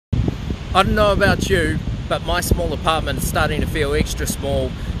I don't know about you, but my small apartment is starting to feel extra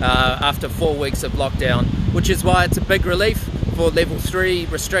small after 4 weeks of lockdown, which is why it's a big relief for level 3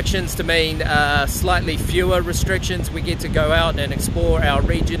 restrictions to mean slightly fewer restrictions. We get to go out and explore our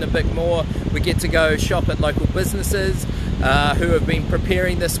region a bit more. We get to go shop at local businesses who have been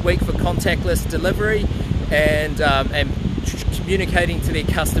preparing this week for contactless delivery and communicating to their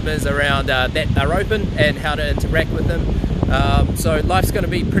customers around that they're open and how to interact with them. So life's going to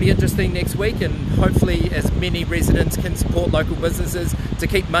be pretty interesting next week, and hopefully as many residents can support local businesses to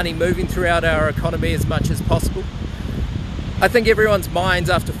keep money moving throughout our economy as much as possible. I think everyone's minds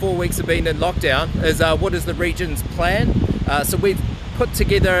after 4 weeks of being in lockdown is what is the region's plan? So we've put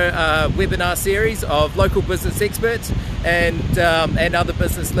together a webinar series of local business experts and other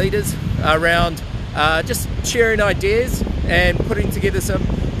business leaders around just sharing ideas and putting together some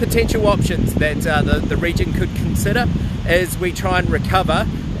potential options that the region could consider as we try and recover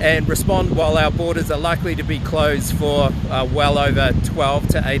and respond while our borders are likely to be closed for well over 12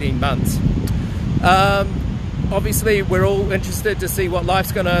 to 18 months. Obviously, we're all interested to see what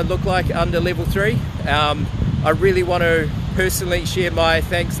life's going to look like under level 3. I really want to personally share my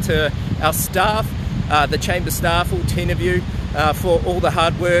thanks to our staff, the Chamber staff, all 10 of you, for all the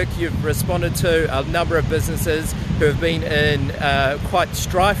hard work. You've responded to a number of businesses who have been in quite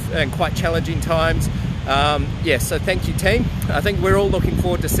strife and quite challenging times. So thank you, team. I think we're all looking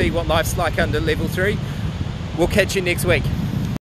forward to see what life's like under level 3. We'll catch you next week.